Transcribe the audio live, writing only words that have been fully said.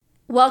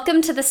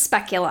Welcome to The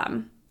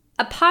Speculum,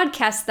 a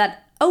podcast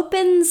that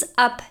opens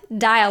up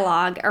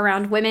dialogue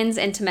around women's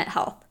intimate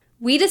health.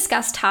 We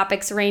discuss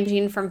topics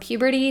ranging from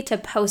puberty to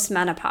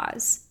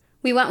postmenopause.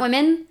 We want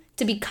women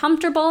to be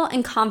comfortable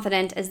and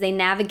confident as they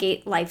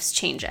navigate life's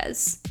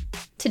changes.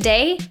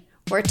 Today,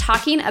 we're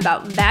talking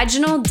about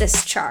vaginal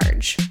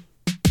discharge.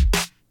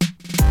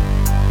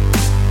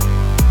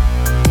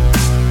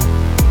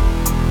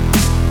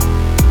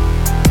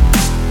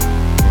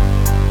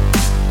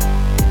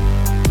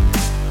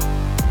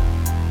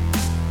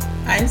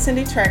 I'm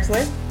Cindy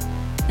Trexler.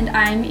 And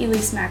I'm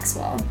Elise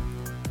Maxwell.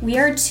 We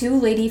are two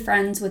lady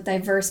friends with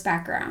diverse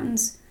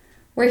backgrounds.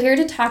 We're here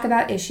to talk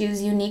about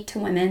issues unique to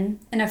women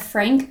in a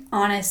frank,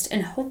 honest,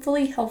 and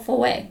hopefully helpful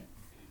way.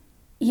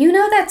 You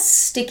know that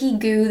sticky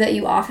goo that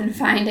you often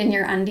find in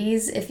your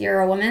undies if you're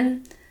a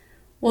woman?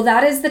 Well,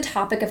 that is the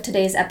topic of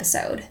today's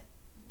episode,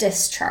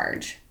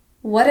 discharge.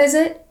 What is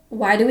it?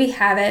 Why do we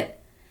have it?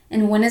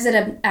 And when is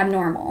it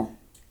abnormal?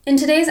 In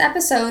today's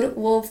episode,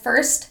 we'll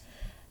first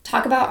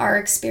talk about our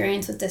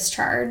experience with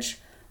discharge.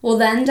 We'll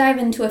then dive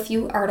into a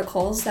few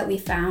articles that we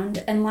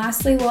found. And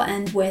lastly, we'll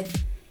end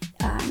with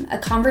a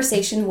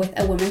conversation with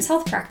a women's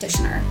health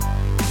practitioner.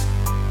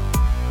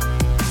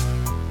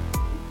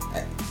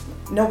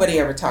 Nobody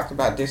ever talked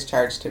about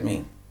discharge to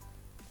me,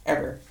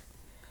 ever.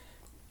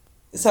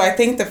 So I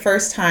think the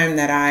first time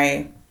that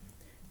I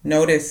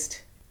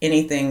noticed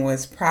anything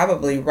was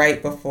probably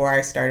right before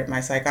I started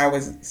my cycle. I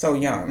was so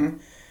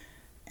young.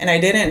 And I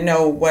didn't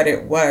know what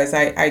it was.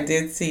 I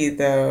did see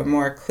the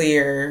more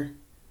clear,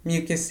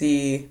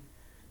 mucusy,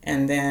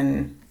 and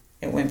then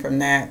it went from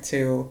that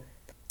to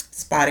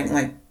spotting,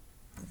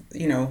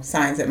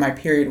 signs that my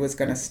period was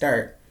going to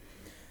start.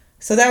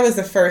 So that was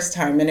the first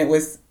time, and it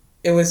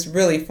was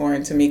really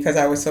foreign to me because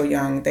I was so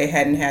young. They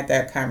hadn't had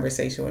that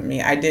conversation with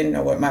me. I didn't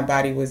know what my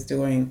body was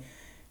doing.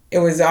 It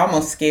was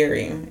almost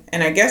scary.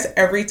 And I guess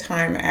every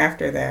time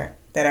after that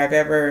I've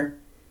ever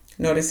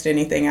noticed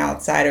anything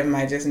outside of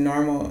my just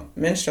normal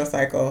menstrual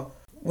cycle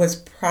was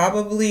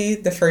probably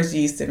the first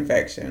yeast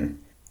infection.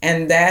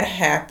 And that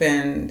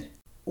happened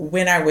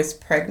when I was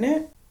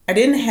pregnant. I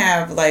didn't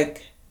have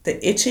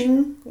the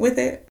itching with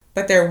it,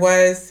 but there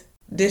was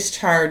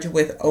discharge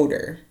with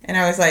odor. And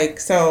I was like,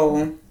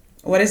 so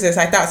what is this?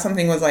 I thought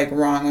something was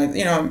wrong.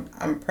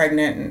 I'm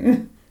pregnant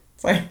and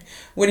it's like,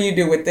 what do you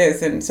do with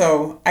this? And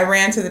so I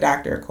ran to the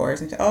doctor, of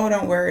course, and said, oh,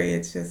 don't worry.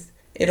 It's just,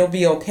 it'll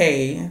be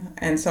okay.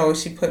 And so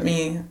she put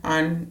me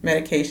on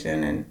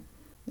medication and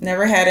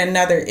never had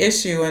another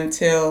issue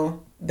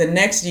until the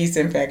next yeast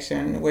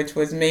infection, which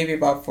was maybe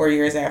about 4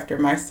 years after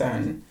my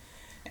son.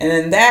 And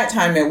then that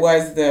time it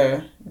was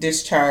the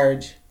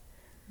discharge.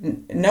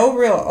 No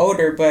real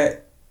odor,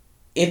 but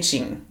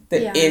itching.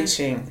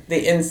 Itching.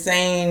 The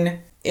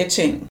insane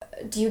itching.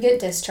 Do you get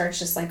discharged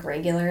just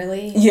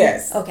regularly?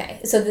 Yes.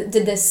 Okay. So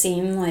did this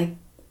seem like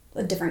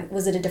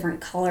was it a different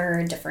color,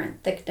 a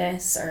different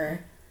thickness,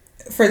 or?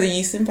 For the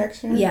yeast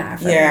infection? Yeah,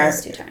 for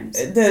those 2 times.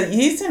 The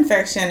yeast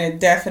infection, it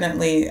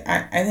definitely,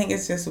 I think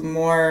it's just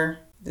more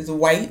this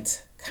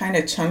white, kind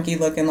of chunky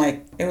looking,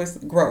 it was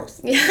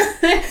gross. Yeah.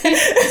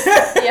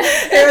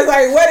 It was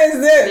like, what is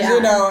this?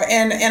 Yeah.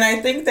 And I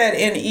think that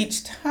in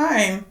each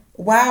time,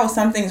 wow,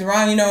 something's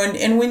wrong,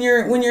 and when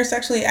you're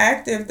sexually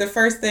active, the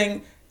first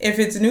thing, if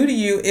it's new to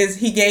you, is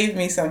he gave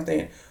me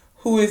something.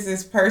 Who is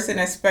this person,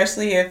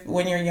 especially if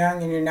when you're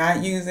young and you're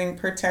not using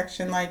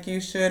protection like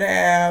you should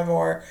have,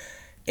 or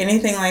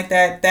anything like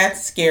that,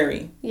 that's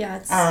scary. Yeah,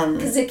 it's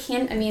because it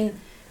can.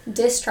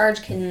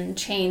 Discharge can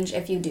change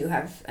if you do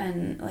have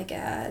an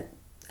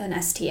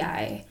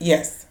STI.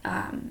 Yes.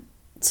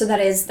 So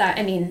that is that.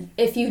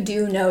 If you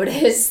do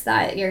notice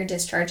that your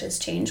discharge has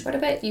changed quite a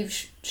bit, you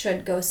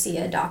should go see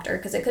a doctor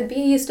because it could be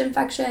a yeast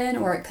infection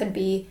or it could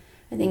be,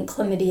 I think,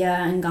 chlamydia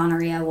and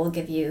gonorrhea will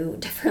give you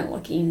different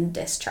looking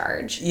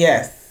discharge.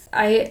 Yes.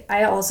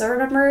 I also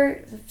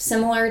remember,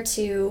 similar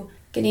to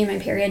getting my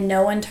period,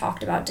 no one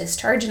talked about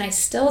discharge, and I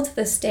still to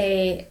this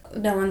day,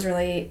 no one's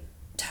really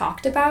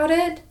talked about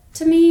it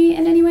to me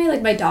in any way.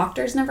 My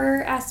doctors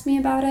never asked me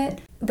about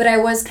it, but I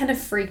was kind of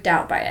freaked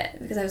out by it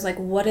because I was like,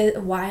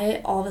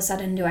 why all of a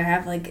sudden do I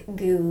have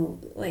goo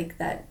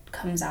that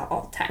comes out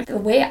all the time? The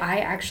way I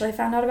actually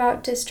found out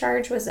about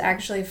discharge was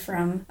actually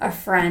from a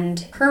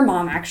friend. Her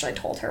mom actually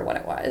told her what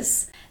it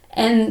was,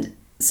 and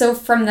so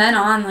from then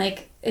on,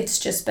 it's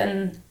just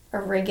been a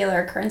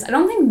regular occurrence. I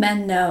don't think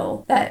men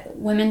know that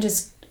women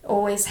just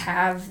always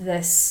have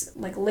this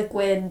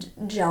liquid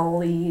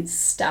jelly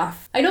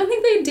stuff. I don't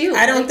think they do.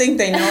 I don't think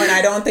they know, and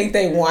I don't think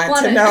they want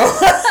to know.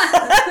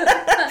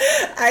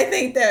 I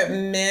think that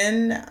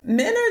men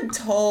are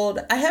told,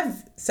 I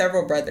have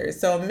several brothers,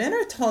 so men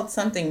are told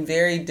something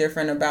very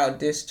different about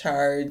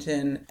discharge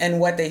and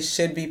what they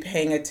should be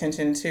paying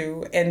attention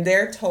to, and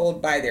they're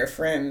told by their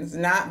friends,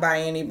 not by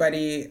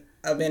anybody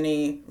of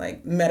any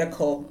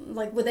medical,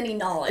 with any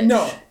knowledge.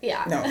 No.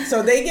 Yeah. No.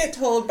 So they get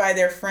told by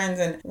their friends,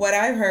 and what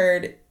I've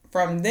heard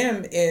from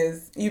them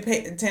is you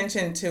pay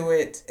attention to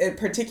it,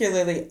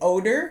 particularly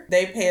odor.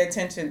 They pay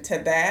attention to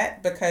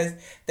that because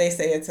they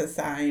say it's a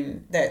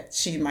sign that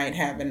she might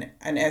have an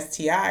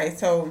STI.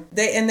 So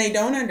they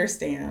don't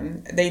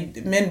understand.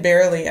 Men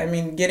barely, I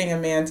mean, getting a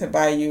man to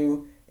buy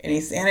you any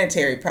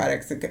sanitary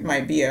products, it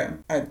might be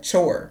a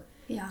chore.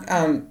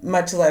 Yeah.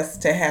 Much less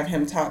to have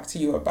him talk to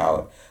you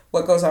about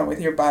what goes on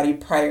with your body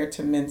prior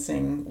to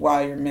mincing,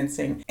 while you're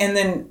mincing. And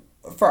then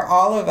for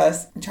all of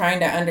us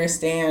trying to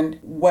understand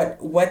what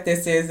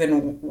this is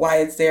and why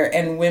it's there,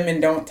 and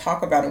women don't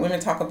talk about it. Women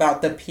talk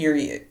about the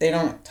period. They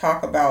don't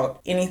talk about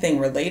anything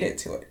related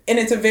to it. And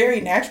it's a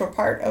very natural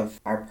part of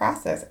our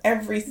process.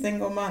 Every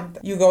single month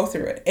you go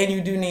through it, and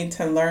you do need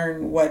to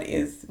learn what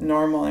is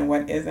normal and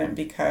what isn't,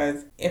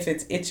 because if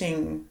it's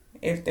itching,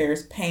 if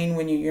there's pain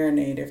when you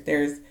urinate, if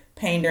there's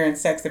pain during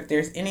sex, if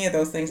there's any of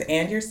those things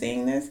and you're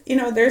seeing this,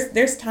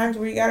 there's times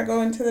where you got to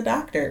go into the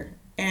doctor.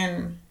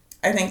 And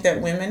I think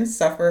that women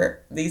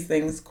suffer these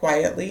things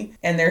quietly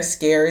and they're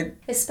scared.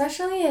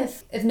 Especially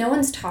if no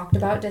one's talked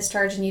about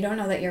discharge and you don't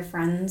know that your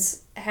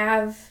friends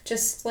have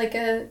just like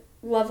a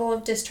level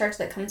of discharge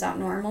that comes out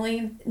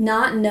normally.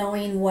 Not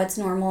knowing what's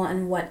normal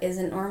and what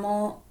isn't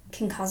normal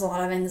can cause a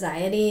lot of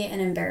anxiety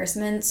and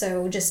embarrassment.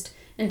 So just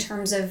in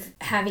terms of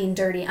having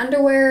dirty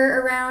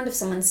underwear around, if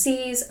someone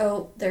sees,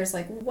 oh, there's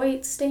like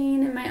white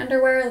stain in my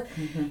underwear.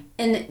 Mm-hmm.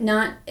 And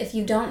not, if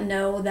you don't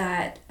know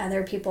that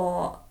other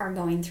people are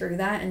going through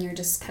that and you're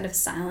just kind of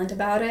silent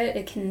about it,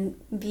 it can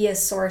be a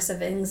source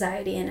of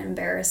anxiety and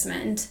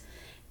embarrassment.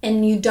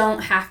 And you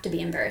don't have to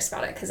be embarrassed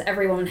about it because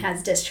every woman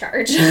has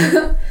discharge.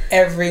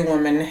 Every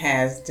woman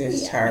has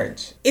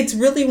discharge. Yeah. It's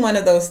really one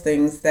of those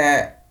things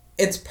that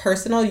it's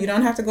personal. You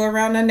don't have to go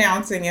around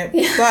announcing it,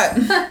 but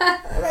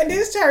my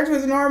discharge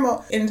was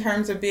normal. In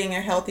terms of being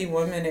a healthy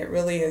woman, it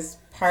really is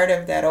part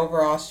of that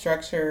overall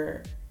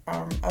structure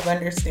of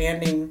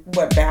understanding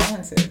what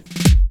balance is.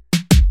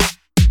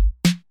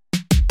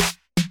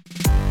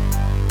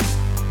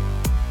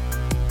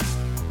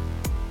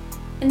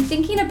 In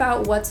thinking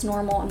about what's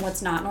normal and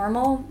what's not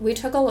normal, we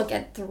took a look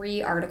at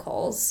 3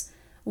 articles.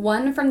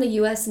 One from the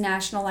U.S.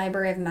 National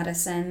Library of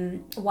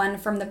Medicine, one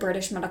from the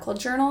British Medical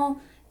Journal,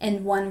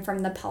 and one from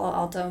the Palo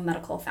Alto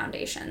Medical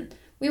Foundation.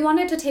 We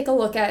wanted to take a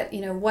look at,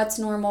 what's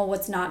normal,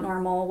 what's not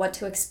normal, what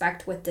to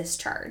expect with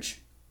discharge.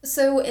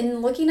 So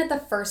in looking at the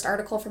first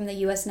article from the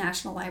U.S.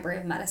 National Library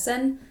of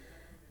Medicine,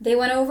 they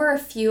went over a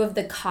few of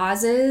the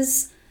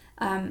causes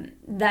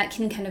that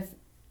can kind of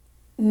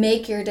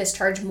make your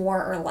discharge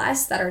more or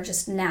less that are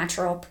just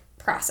natural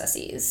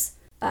processes.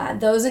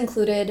 Those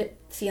included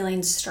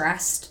feeling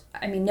stressed.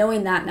 I mean,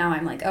 knowing that now,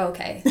 I'm like, oh,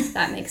 okay,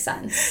 that makes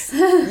sense.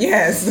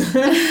 Yes.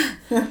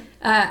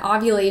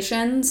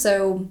 Ovulation.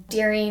 So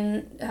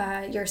during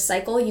your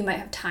cycle, you might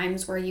have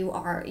times where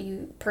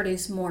you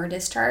produce more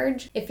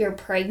discharge. If you're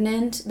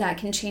pregnant, that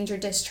can change your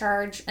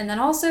discharge. And then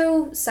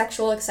also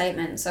sexual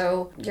excitement.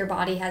 So your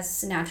body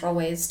has natural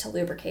ways to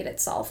lubricate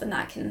itself, and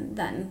that can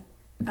then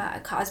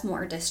cause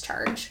more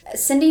discharge.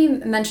 Cindy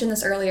mentioned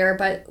this earlier,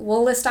 but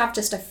we'll list off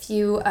just a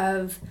few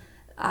of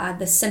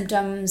the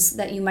symptoms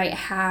that you might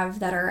have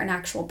that are an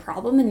actual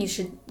problem, and you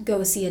should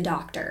go see a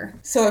doctor.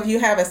 So if you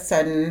have a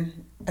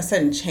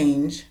sudden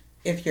change,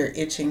 if you're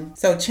itching,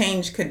 so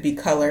change could be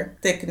color,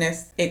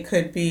 thickness, it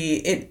could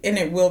be, and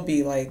it will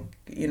be like,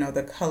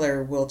 the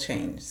color will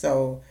change.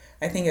 So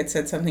I think it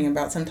said something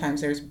about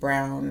sometimes there's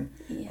brown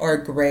or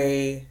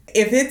gray.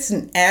 If it's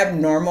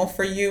abnormal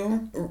for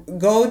you,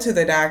 go to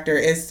the doctor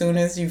as soon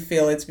as you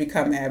feel it's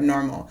become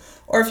abnormal.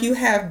 Or if you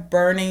have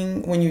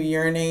burning when you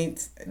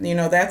urinate,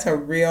 that's a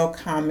real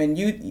common,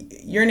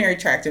 urinary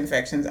tract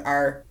infections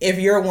are, if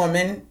you're a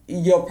woman,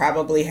 you'll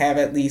probably have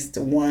at least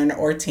 1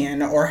 or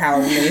 10 or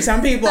however many.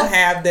 Some people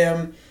have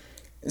them,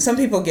 some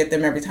people get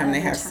them every time they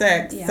have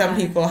sex. Yeah. Some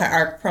people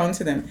are prone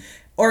to them.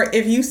 Or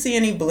if you see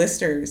any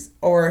blisters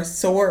or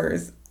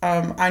sores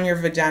on your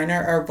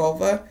vagina or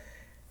vulva,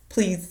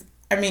 please,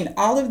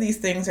 all of these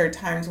things are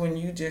times when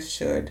you just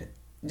should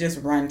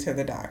just run to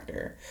the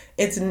doctor.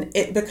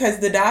 Because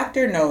the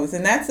doctor knows,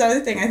 and that's the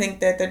other thing, I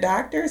think that the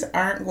doctors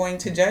aren't going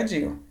to judge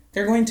you.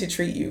 They're going to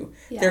treat you.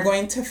 Yeah. They're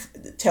going to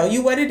tell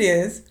you what it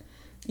is.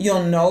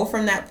 You'll know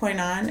from that point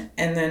on,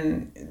 and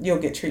then you'll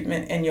get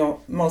treatment, and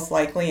you'll most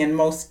likely, in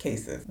most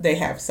cases, they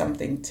have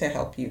something to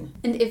help you.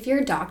 And if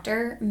your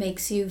doctor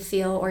makes you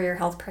feel, or your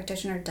health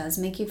practitioner does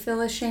make you feel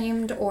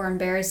ashamed or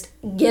embarrassed,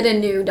 get a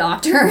new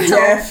doctor.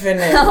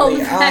 Definitely.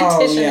 Health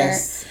practitioner.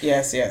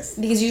 Yes.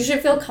 Because you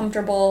should feel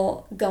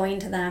comfortable going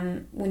to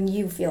them when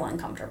you feel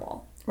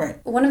uncomfortable. Right.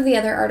 One of the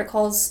other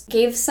articles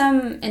gave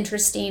some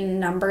interesting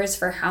numbers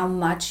for how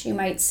much you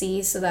might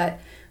see so that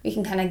we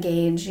can kind of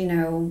gauge,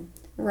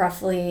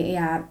 roughly,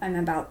 I'm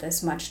about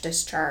this much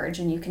discharge,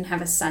 and you can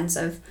have a sense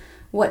of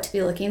what to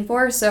be looking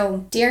for.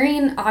 So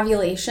during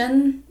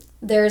ovulation,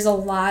 there's a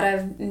lot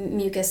of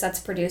mucus that's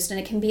produced, and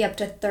it can be up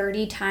to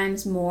 30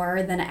 times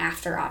more than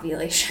after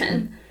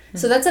ovulation. Mm-hmm.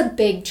 So that's a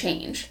big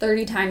change.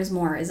 30 times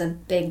more is a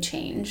big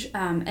change.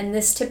 And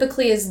this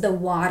typically is the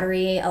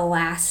watery,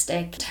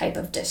 elastic type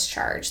of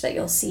discharge that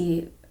you'll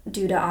see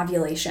due to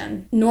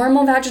ovulation.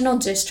 Normal vaginal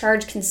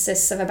discharge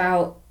consists of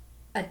about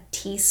a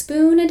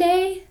teaspoon a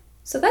day.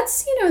 So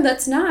that's,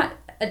 that's not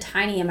a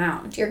tiny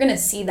amount. You're going to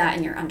see that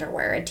in your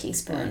underwear, a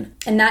teaspoon.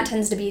 And that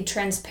tends to be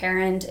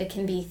transparent. It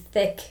can be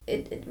thick.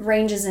 It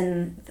ranges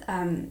in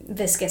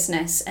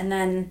viscousness. And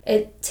then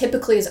it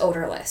typically is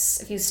odorless.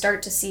 If you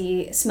start to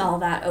smell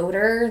that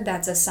odor,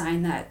 that's a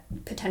sign that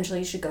potentially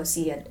you should go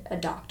see a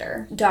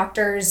doctor.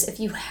 Doctors, if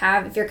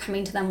you're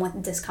coming to them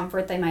with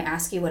discomfort, they might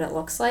ask you what it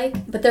looks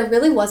like. But there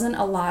really wasn't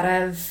a lot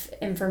of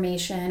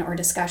information or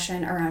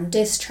discussion around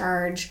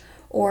discharge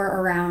or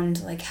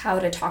around like how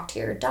to talk to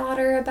your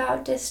daughter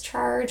about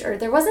discharge, or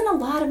there wasn't a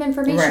lot of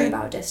information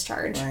about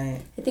discharge.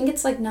 Right. I think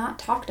it's like not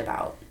talked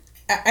about.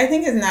 I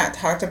think it's not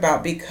talked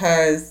about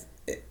because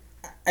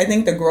I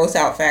think the gross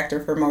out factor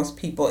for most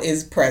people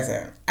is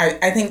present.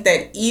 I think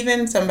that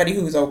even somebody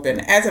who's open,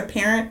 as a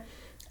parent,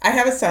 I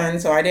have a son,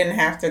 so I didn't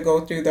have to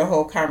go through the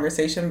whole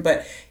conversation,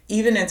 but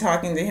even in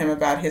talking to him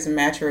about his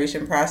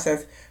maturation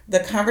process, the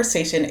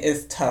conversation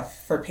is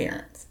tough for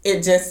parents.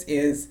 It just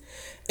is.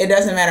 It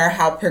doesn't matter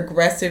how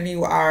progressive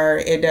you are.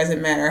 It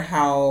doesn't matter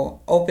how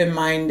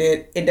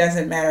open-minded. It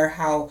doesn't matter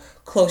how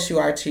close you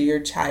are to your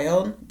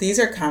child. These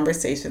are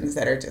conversations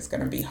that are just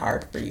going to be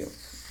hard for you.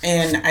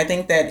 And I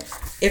think that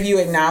if you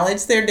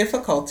acknowledge their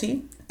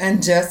difficulty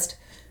and just,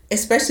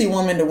 especially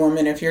woman to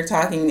woman, if you're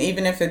talking,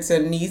 even if it's a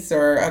niece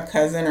or a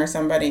cousin or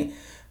somebody,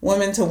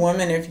 woman to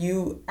woman, if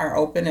you are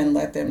open and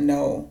let them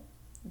know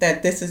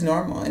that this is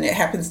normal, and it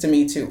happens to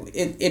me too.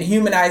 It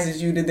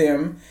humanizes you to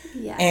them,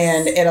 yes.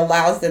 And it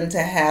allows them to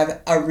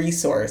have a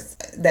resource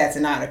that's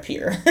not a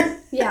peer.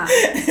 Yeah.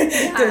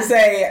 To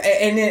say,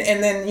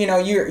 and then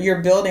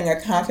you're building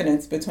a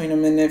confidence between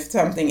them, and if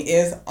something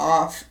is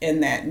off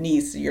in that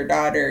niece, your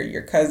daughter,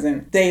 your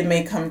cousin, they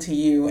may come to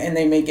you and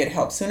they may get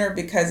help sooner,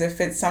 because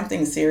if it's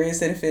something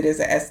serious, if it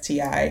is a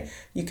STI,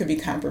 you could be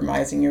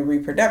compromising your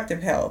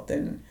reproductive health,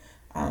 and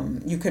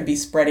you could be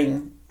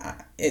spreading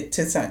it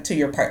to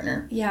your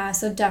partner. Yeah,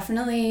 so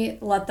definitely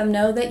let them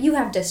know that you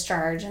have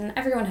discharge, and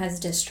everyone has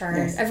discharge.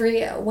 Yes.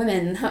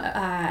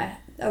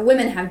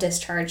 Women have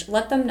discharge.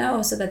 Let them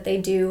know so that they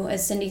do,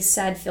 as Cindy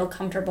said, feel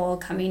comfortable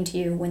coming to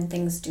you when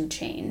things do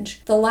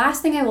change. The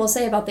last thing I will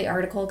say about the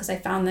article, because I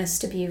found this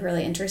to be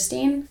really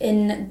interesting,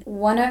 in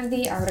one of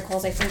the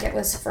articles, I think it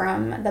was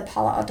from the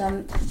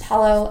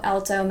Palo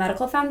Alto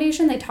Medical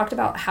Foundation, they talked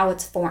about how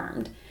it's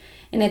formed.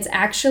 And it's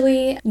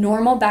actually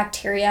normal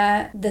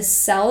bacteria.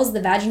 The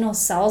vaginal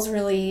cells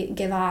really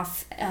give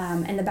off,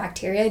 and the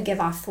bacteria give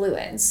off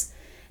fluids.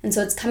 And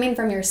so it's coming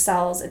from your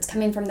cells, it's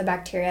coming from the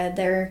bacteria.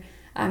 They're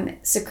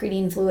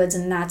secreting fluids,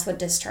 and that's what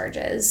discharge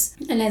is.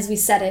 And as we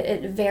said,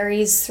 it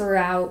varies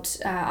throughout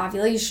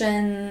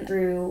ovulation,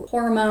 through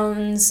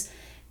hormones,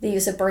 the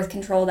use of birth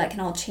control, that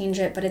can all change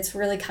it, but it's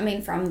really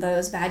coming from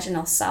those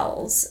vaginal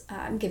cells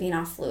giving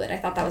off fluid. I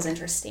thought that was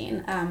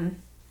interesting.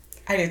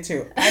 I did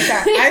too.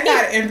 I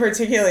thought in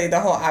particularly the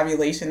whole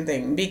ovulation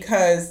thing,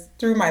 because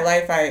through my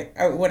life,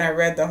 when I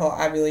read the whole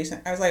ovulation,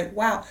 I was like,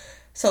 wow,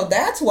 so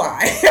that's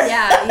why.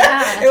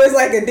 Yeah. It was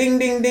like a ding,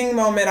 ding, ding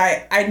moment.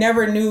 I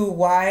never knew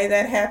why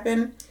that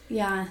happened.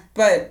 Yeah.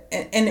 But,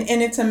 and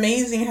it's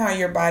amazing how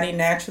your body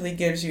naturally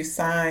gives you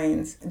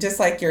signs, just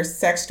like your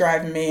sex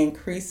drive may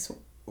increase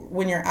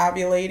when you're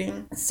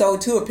ovulating. So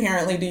too,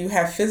 apparently, do you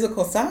have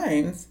physical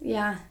signs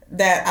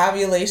that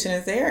ovulation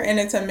is there. And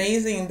it's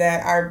amazing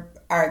that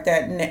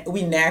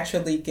we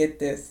naturally get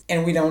this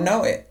and we don't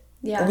know it.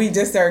 Yeah. We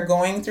just are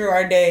going through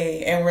our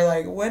day and we're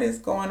like, what is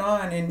going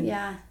on?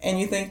 And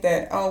you think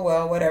that, oh,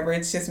 well, whatever,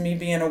 it's just me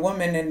being a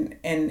woman,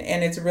 and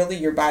it's really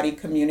your body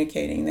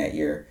communicating that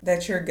you're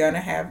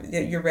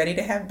ready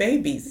to have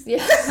babies.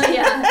 Yeah.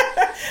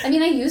 I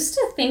mean, I used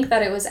to think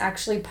that it was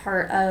actually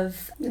part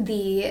of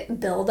the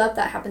buildup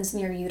that happens in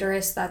your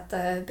uterus that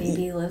the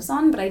baby lives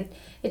on, but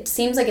it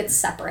seems like it's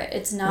separate.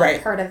 It's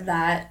not part of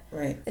that.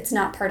 Right. It's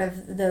not part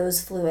of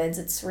those fluids.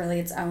 It's really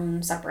its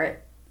own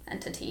separate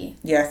entity.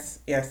 Yes.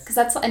 Because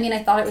I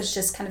thought it was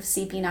just kind of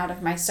seeping out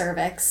of my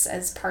cervix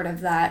as part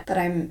of that, but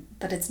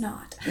it's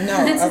not.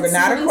 No, it's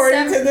not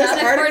according to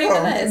this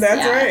article.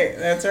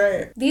 That's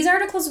right. These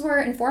articles were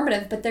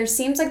informative, but there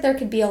seems like there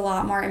could be a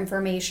lot more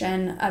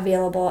information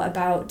available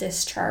about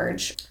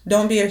discharge.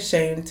 Don't be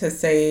ashamed to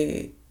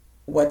say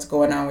what's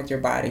going on with your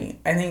body.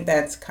 I think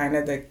that's kind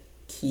of the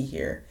key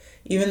here.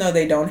 Even though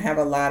they don't have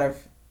a lot of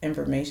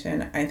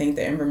information, I think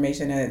the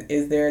information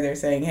is there. They're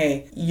saying,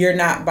 hey, you're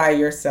not by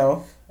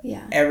yourself.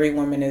 Yeah. Every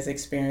woman is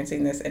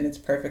experiencing this, and it's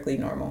perfectly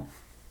normal.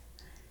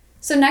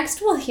 So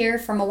next we'll hear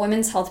from a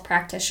women's health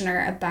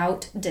practitioner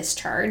about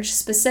discharge.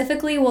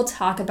 Specifically, we'll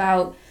talk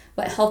about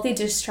what healthy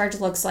discharge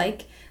looks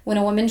like, when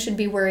a woman should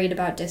be worried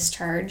about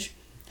discharge,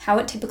 how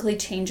it typically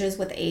changes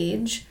with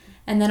age,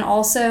 and then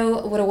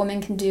also what a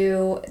woman can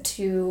do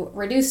to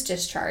reduce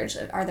discharge.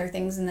 Are there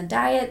things in the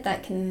diet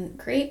that can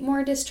create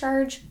more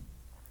discharge?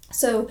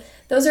 So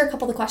those are a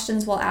couple of the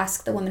questions we'll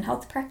ask the women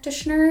health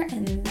practitioner,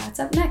 and that's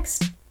up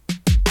next.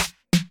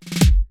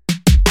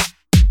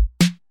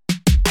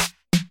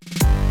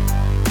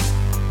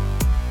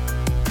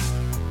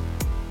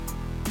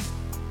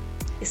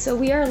 So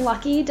we are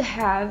lucky to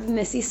have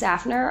Missy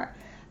Safner,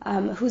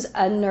 who's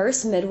a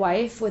nurse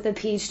midwife with a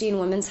PhD in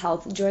women's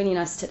health, joining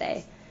us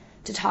today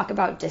to talk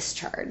about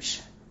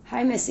discharge.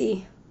 Hi,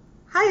 Missy.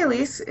 Hi,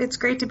 Elise. It's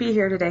great to be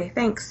here today.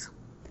 Thanks.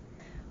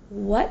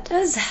 What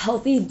does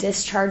healthy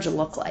discharge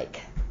look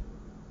like?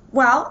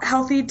 Well,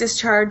 healthy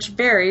discharge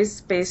varies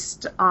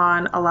based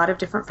on a lot of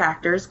different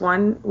factors.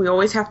 One, we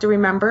always have to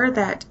remember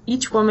that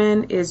each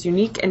woman is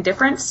unique and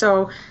different,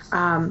 so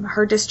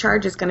her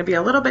discharge is going to be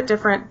a little bit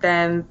different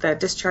than the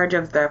discharge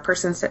of the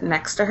person sitting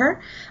next to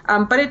her.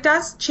 But it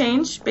does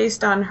change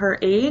based on her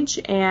age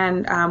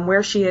and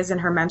where she is in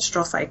her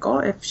menstrual cycle,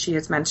 if she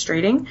is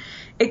menstruating.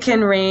 It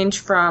can range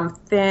from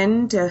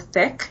thin to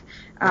thick.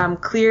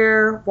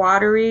 Clear,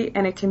 watery,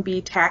 and it can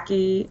be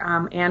tacky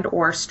and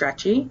or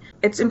stretchy.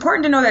 It's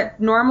important to know that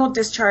normal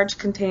discharge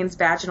contains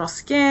vaginal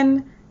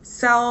skin,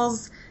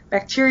 cells,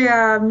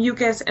 bacteria,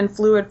 mucus, and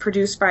fluid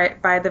produced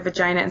by the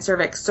vagina and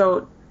cervix.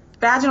 So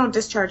vaginal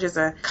discharge is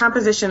a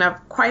composition of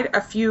quite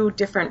a few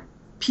different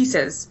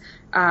pieces.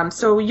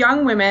 So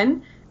young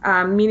women,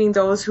 meaning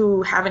those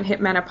who haven't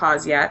hit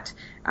menopause yet,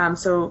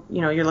 so,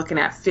 you're looking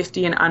at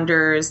 50 and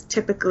unders,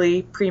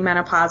 typically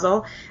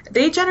premenopausal.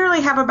 They generally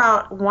have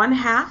about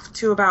 1/2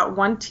 to about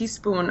 1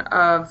 teaspoon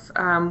of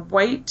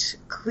white,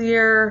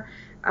 clear,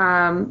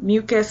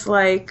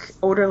 mucus-like,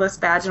 odorless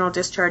vaginal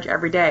discharge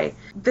every day.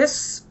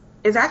 This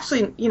is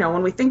actually,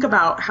 when we think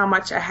about how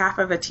much a 1/2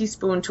 of a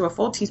teaspoon to a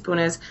full teaspoon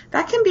is,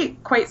 that can be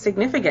quite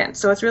significant.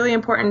 So it's really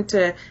important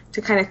to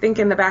kind of think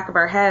in the back of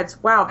our heads,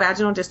 wow,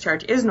 vaginal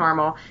discharge is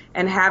normal,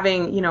 and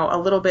having, a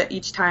little bit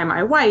each time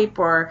I wipe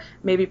or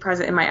maybe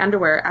present in my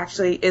underwear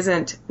actually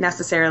isn't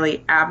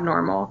necessarily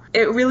abnormal.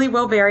 It really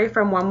will vary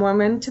from one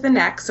woman to the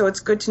next, so it's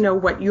good to know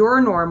what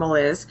your normal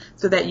is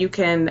so that you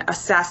can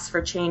assess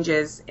for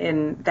changes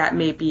in that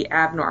may be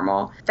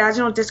abnormal.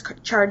 Vaginal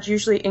discharge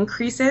usually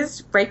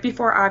increases right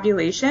before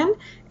ovulation,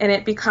 and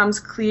it becomes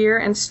clear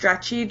and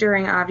stretchy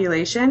during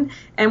ovulation.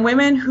 And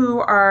women who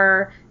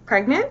are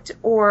pregnant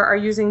or are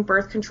using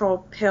birth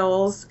control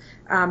pills,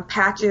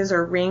 patches,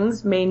 or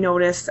rings may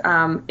notice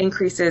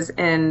increases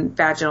in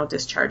vaginal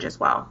discharge as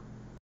well.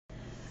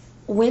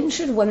 When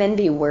should women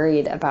be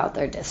worried about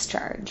their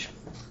discharge?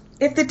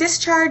 If the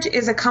discharge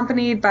is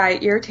accompanied by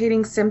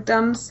irritating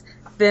symptoms,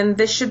 then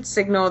this should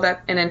signal that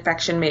an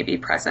infection may be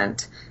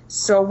present.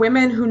 So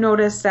women who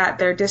notice that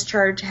their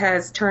discharge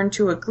has turned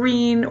to a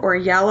green or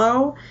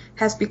yellow,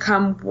 has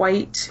become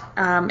white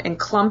and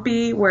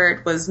clumpy where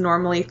it was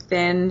normally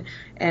thin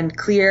and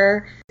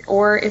clear,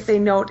 or if they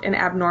note an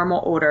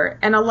abnormal odor.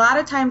 And a lot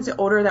of times the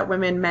odor that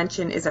women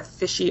mention is a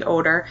fishy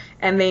odor,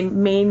 and they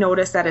may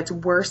notice that it's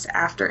worse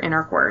after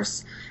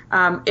intercourse.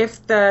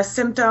 If the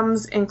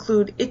symptoms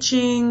include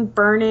itching,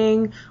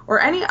 burning, or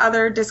any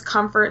other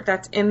discomfort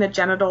that's in the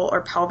genital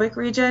or pelvic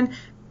region,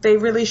 they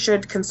really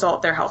should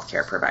consult their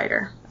healthcare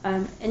provider.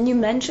 And you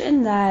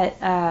mentioned that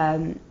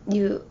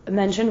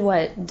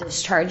what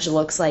discharge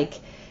looks like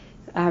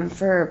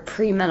for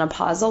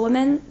premenopausal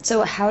women.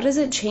 So how does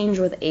it change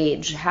with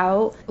age?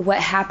 What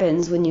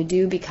happens when you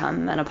do become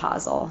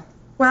menopausal?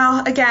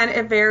 Well, again,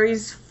 it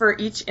varies for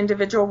each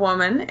individual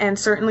woman, and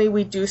certainly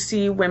we do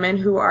see women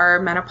who are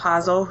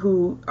menopausal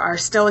who are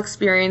still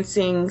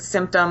experiencing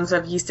symptoms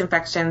of yeast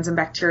infections and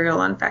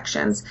bacterial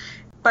infections.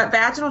 But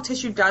vaginal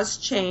tissue does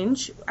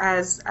change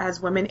as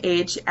women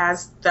age,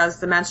 as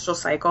does the menstrual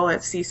cycle.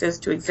 It ceases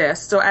to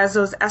exist. So as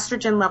those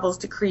estrogen levels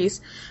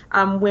decrease,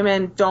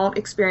 women don't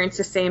experience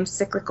the same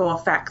cyclical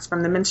effects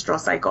from the menstrual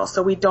cycle.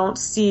 So we don't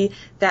see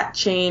that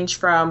change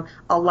from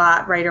a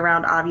lot right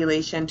around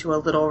ovulation to a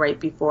little right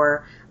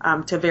before,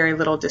 to very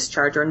little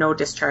discharge or no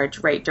discharge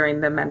right during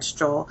the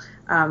menstrual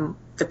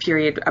the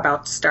period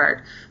about to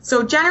start.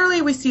 So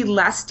generally we see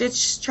less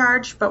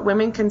discharge, but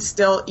women can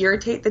still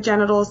irritate the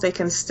genitals. They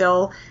can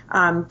still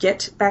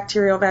get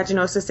bacterial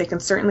vaginosis. They can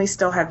certainly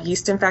still have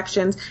yeast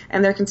infections,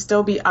 and there can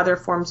still be other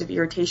forms of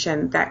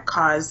irritation that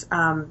cause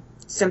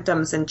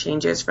symptoms and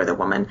changes for the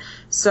woman.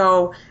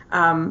 So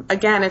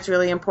again, it's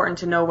really important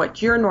to know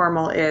what your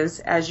normal is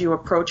as you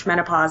approach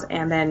menopause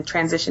and then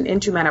transition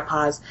into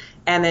menopause,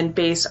 and then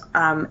base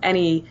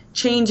any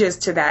changes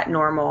to that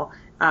normal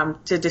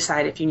to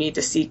decide if you need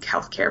to seek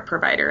healthcare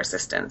provider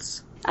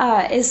assistance.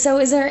 Is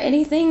there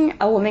anything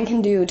a woman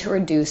can do to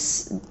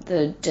reduce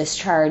the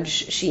discharge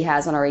she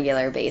has on a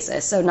regular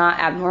basis? So not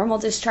abnormal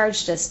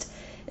discharge, just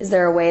is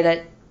there a way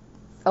that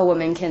a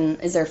woman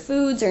is there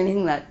foods or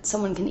anything that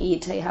someone can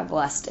eat to have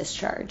less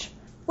discharge?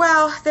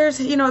 Well, there's,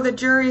 the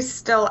jury's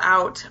still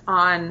out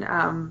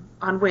on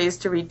ways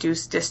to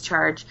reduce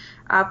discharge.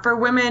 For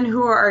women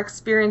who are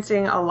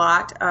experiencing a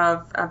lot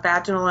of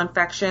vaginal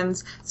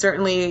infections,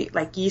 certainly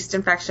like yeast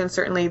infections,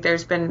 certainly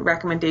there's been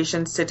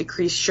recommendations to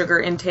decrease sugar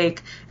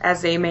intake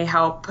as they may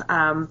help.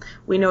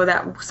 We know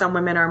that some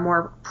women are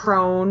more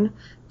prone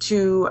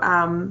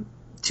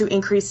to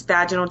increase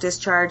vaginal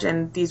discharge,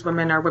 and these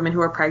women are women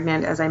who are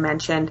pregnant, as I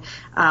mentioned,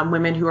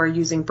 women who are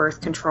using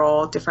birth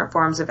control, different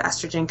forms of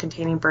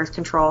estrogen-containing birth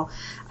control,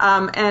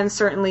 and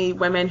certainly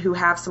women who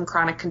have some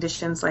chronic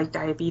conditions like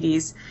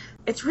diabetes.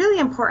 it's really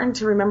important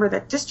to remember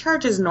that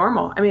discharge is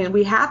normal. I mean,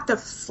 we have to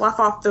slough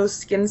off those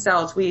skin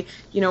cells. We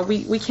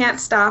can't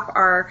stop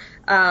our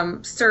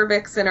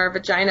cervix and our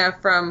vagina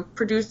from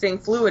producing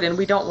fluid, and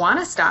we don't want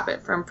to stop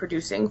it from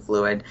producing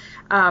fluid.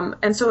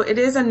 And so it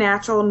is a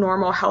natural,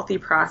 normal, healthy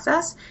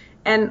process.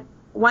 And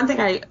one thing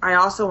I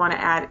also want to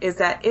add is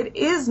that it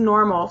is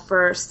normal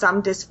for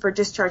for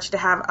discharge to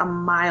have a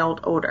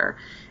mild odor.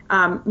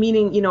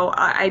 Meaning,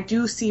 I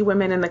do see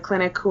women in the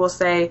clinic who will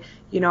say,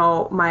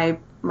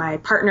 my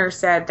partner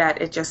said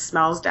that it just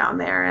smells down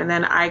there. And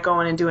then I go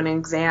in and do an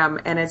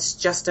exam and it's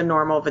just a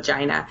normal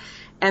vagina.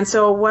 And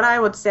so what I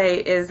would say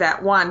is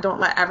that, one,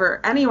 don't let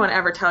anyone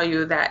ever tell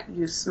you that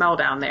you smell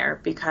down there,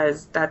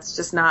 because that's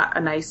just not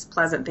a nice,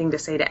 pleasant thing to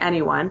say to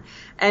anyone.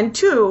 And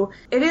two,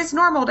 it is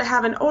normal to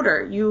have an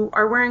odor. You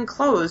are wearing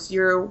clothes,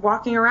 you're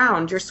walking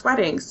around, you're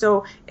sweating.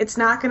 So it's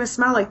not going to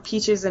smell like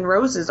peaches and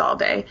roses all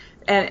day.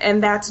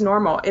 And that's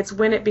normal. It's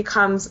when it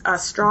becomes a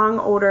strong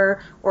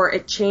odor or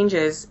it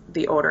changes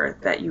the odor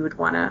that you would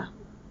want to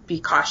be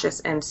cautious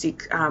and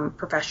seek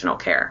professional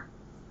care.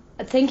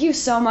 Thank you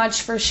so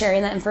much for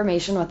sharing that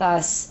information with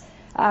us.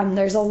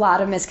 There's a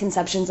lot of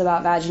misconceptions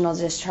about vaginal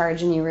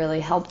discharge, and you really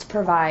helped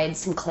provide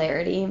some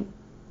clarity.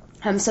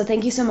 So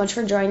thank you so much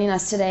for joining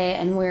us today,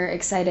 and we're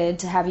excited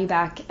to have you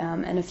back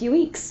in a few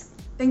weeks.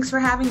 Thanks for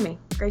having me.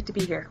 Great to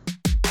be here.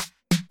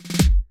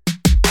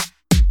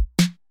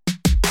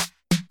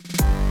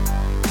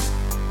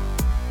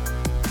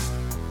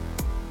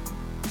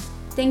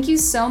 Thank you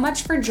so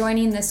much for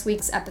joining this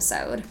week's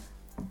episode.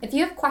 If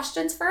you have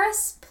questions for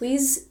us,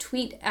 please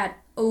tweet at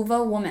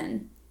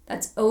OvaWoman.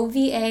 That's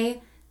OVAWOMAN.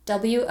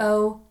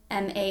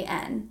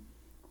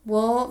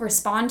 We'll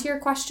respond to your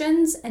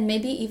questions and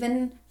maybe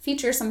even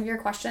feature some of your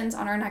questions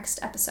on our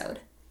next episode.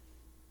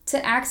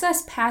 To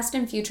access past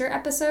and future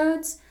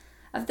episodes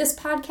of this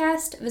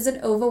podcast,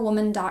 visit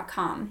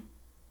ovawoman.com.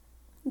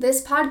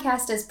 This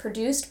podcast is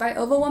produced by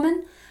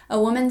OvaWoman, a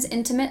woman's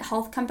intimate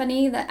health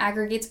company that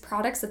aggregates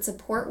products that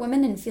support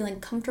women in feeling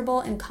comfortable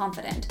and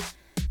confident.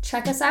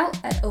 Check us out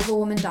at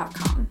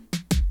ovawoman.com.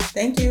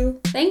 Thank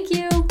you. Thank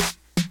you.